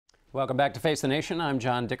Welcome back to Face the Nation. I'm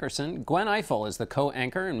John Dickerson. Gwen Ifill is the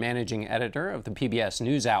co-anchor and managing editor of the PBS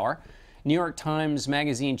NewsHour. New York Times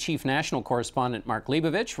Magazine chief national correspondent Mark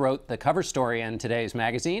Leibovich wrote the cover story in today's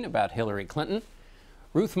magazine about Hillary Clinton.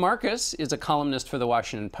 Ruth Marcus is a columnist for the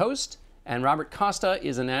Washington Post, and Robert Costa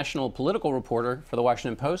is a national political reporter for the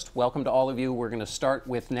Washington Post. Welcome to all of you. We're going to start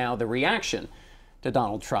with now the reaction to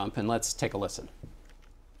Donald Trump, and let's take a listen.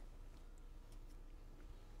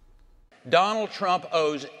 Donald Trump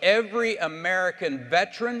owes every American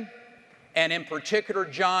veteran, and in particular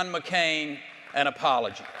John McCain, an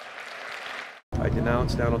apology. I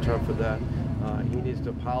denounce Donald Trump for that. He needs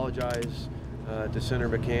to apologize to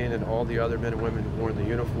Senator McCain and all the other men and women who wore the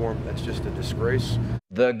uniform. That's just a disgrace.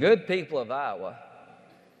 The good people of Iowa,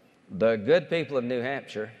 the good people of New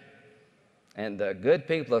Hampshire, and the good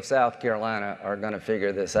people of South Carolina are going to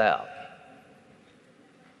figure this out.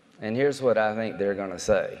 And here's what I think they're going to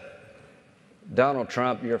say. Donald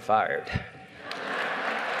Trump, you're fired.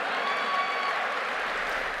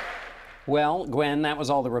 Well, Gwen, that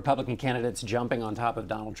was all the Republican candidates jumping on top of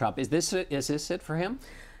Donald Trump. Is this it for him?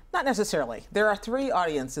 Not necessarily. There are three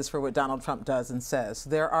audiences for what Donald Trump does and says.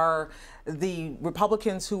 There are the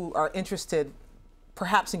Republicans who are interested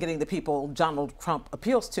perhaps in getting the people Donald Trump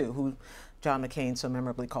appeals to, who John McCain so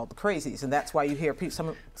memorably called the crazies. And that's why you hear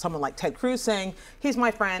someone like Ted Cruz saying, he's my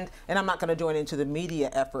friend, and I'm not going to join into the media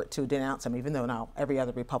effort to denounce him, even though now every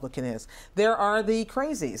other Republican is. There are the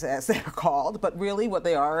crazies, as they're called, but really what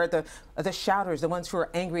they are the shouters, the ones who are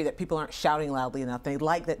angry that people aren't shouting loudly enough. They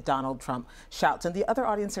like that Donald Trump shouts. And the other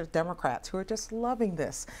audience are Democrats who are just loving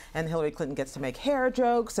this. And Hillary Clinton gets to make hair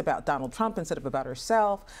jokes about Donald Trump instead of about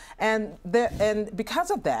herself. And because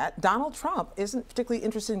of that, Donald Trump isn't particularly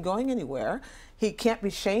interested in going anywhere. He can't be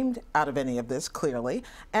shamed out of any of this, clearly.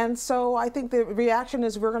 And so I think the reaction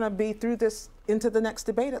is we're going to be through this into the next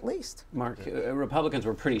debate at least. Mark, Republicans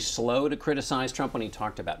were pretty slow to criticize Trump when he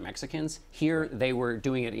talked about Mexicans. Here, they were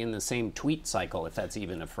doing it in the same tweet cycle, if that's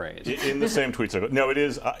even a phrase. In the same tweet cycle. No, it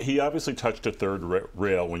is. He obviously touched a third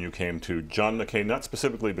rail when you came to John McCain, not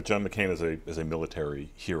specifically, but John McCain as a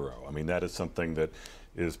military hero. I mean, that is something that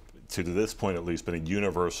is, to this point at least, been a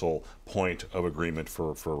universal point of agreement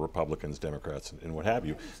for Republicans, Democrats, and what have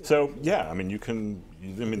you. So yeah, I mean,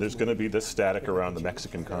 there's going to be this static around the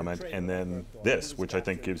Mexican comment, and then this, which I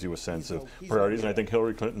think gives you a sense of priorities. And I think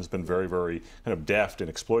Hillary Clinton's been very, very kind of deft in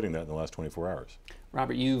exploiting that in the last 24 hours.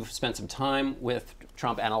 Robert, you've spent some time with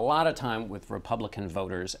Trump and a lot of time with Republican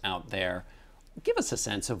voters out there. Give us a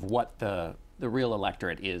sense of what the real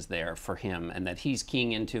electorate is there for him and that he's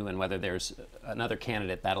keying into, and whether there's another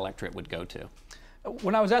candidate that electorate would go to.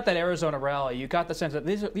 When I was at that Arizona rally, you got the sense that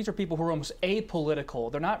these are people who are almost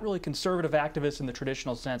apolitical. They're not really conservative activists in the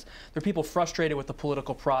traditional sense. They're people frustrated with the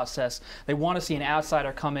political process. They want to see an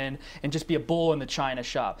outsider come in and just be a bull in the china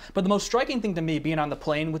shop. But the most striking thing to me, being on the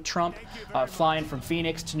plane with Trump, flying from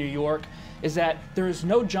Phoenix to New York, is that there is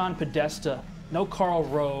no John Podesta, no Karl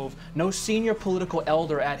Rove, no senior political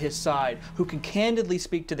elder at his side who can candidly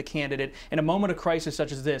speak to the candidate in a moment of crisis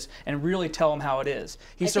such as this and really tell him how it is.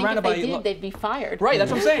 He's surrounded by... they'd be fired. Right, that's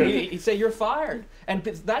what I'm saying. He'd say, you're fired. And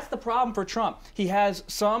that's the problem for Trump. He has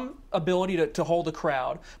some ability to hold a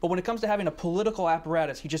crowd, but when it comes to having a political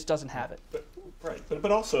apparatus, he just doesn't have it. Right,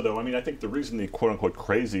 but also, though, I mean, I think the reason the quote-unquote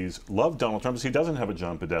crazies love Donald Trump is he doesn't have a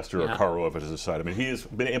John Podesta or a Karl Rove at his side. I mean, he has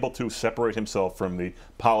been able to separate himself from the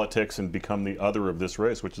politics and become the other of this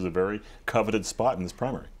race, which is a very coveted spot in this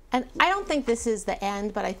primary. And I don't think this is the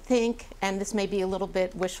end, but I think, and this may be a little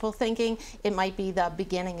bit wishful thinking, it might be the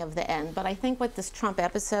beginning of the end. But I think what this Trump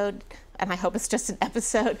episode, and I hope it's just an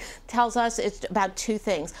episode, tells us it's about two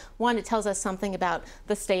things. One, it tells us something about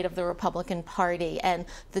the state of the Republican Party and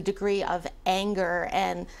the degree of anger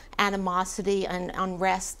and animosity and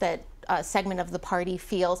unrest that segment of the party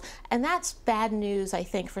feels. And that's bad news, I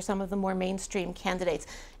think, for some of the more mainstream candidates.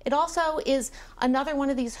 It also is another one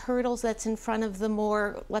of these hurdles that's in front of the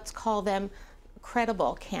more, let's call them,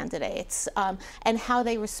 credible candidates and how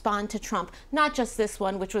they respond to Trump. Not just this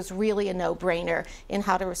one, which was really a no-brainer in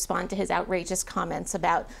how to respond to his outrageous comments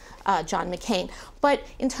about John McCain. But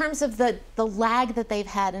in terms of the lag that they've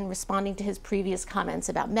had in responding to his previous comments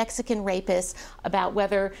about Mexican rapists, about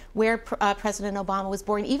where President Obama was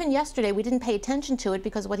born. Even yesterday, we didn't pay attention to it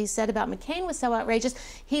because what he said about McCain was so outrageous.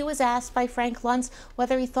 He was asked by Frank Luntz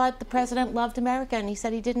whether he thought the president loved America, and he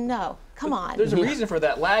said he didn't know. Come on. There's a reason for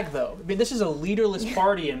that lag, though. I mean, this is a leaderless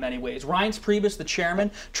party in many ways. Reince Priebus, the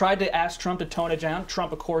chairman, tried to ask Trump to tone it down.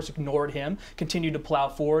 Trump, of course, ignored him, continued to plow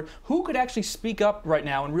forward. Who could actually speak up right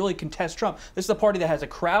now and really contest Trump? This is a party that has a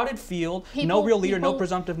crowded field, no real leader, no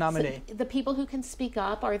presumptive nominee. The people who can speak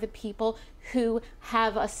up are the people who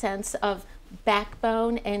have a sense of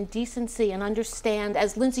backbone and decency and understand,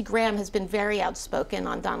 as Lindsey Graham has been very outspoken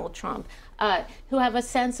on Donald Trump, who have a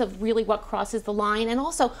sense of really what crosses the line and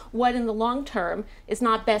also what in the long term is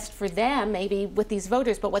not best for them, maybe with these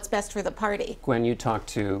voters, but what's best for the party. Gwen, you talked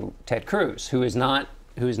to Ted Cruz, who is not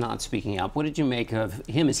speaking up. What did you make of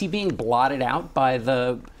him? Is he being blotted out by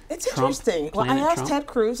the It's Trump interesting. Well, I asked Trump? Ted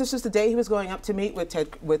Cruz, this is the day he was going up to meet with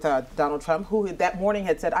Donald Trump, who that morning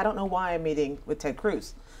had said, I don't know why I'm meeting with Ted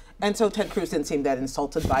Cruz. And so Ted Cruz didn't seem that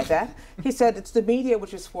insulted by that. He said, it's the media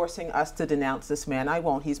which is forcing us to denounce this man. I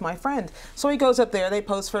won't. He's my friend. So he goes up there, they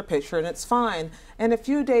pose for a picture, and it's fine. And a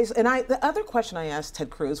few days, and the other question I asked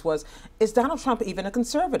Ted Cruz was, is Donald Trump even a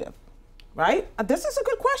conservative? Right? This is a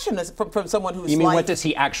good question from someone who's You mean, like, what does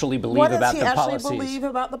he actually believe about the policies? What does he actually believe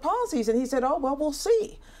about the policies? And he said, oh, well, we'll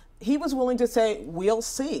see. He was willing to say, we'll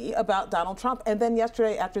see about Donald Trump. And then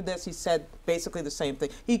yesterday, after this, he said basically the same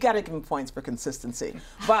thing. You got to give him points for consistency.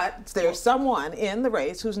 But there's someone in the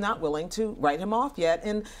race who's not willing to write him off yet.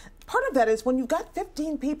 And part of that is when you've got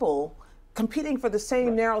 15 people competing for the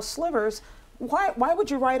same narrow slivers, why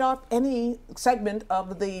would you write off any segment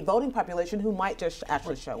of the voting population who might just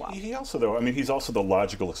actually show up? He also, though, I mean, he's also the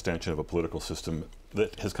logical extension of a political system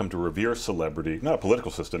that has come to revere celebrity, not a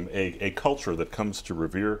political system, a culture that comes to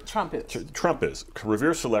revere. Trump is.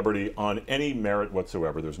 Revere celebrity on any merit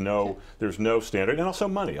whatsoever. There's no standard, and also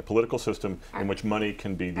money, a political system in which money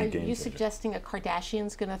can be the game changer. Are you suggesting a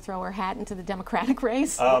Kardashian's going to throw her hat into the Democratic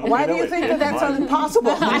race? Why do you think that's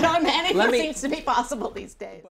impossible? I don't know. Anything seems to be possible these days.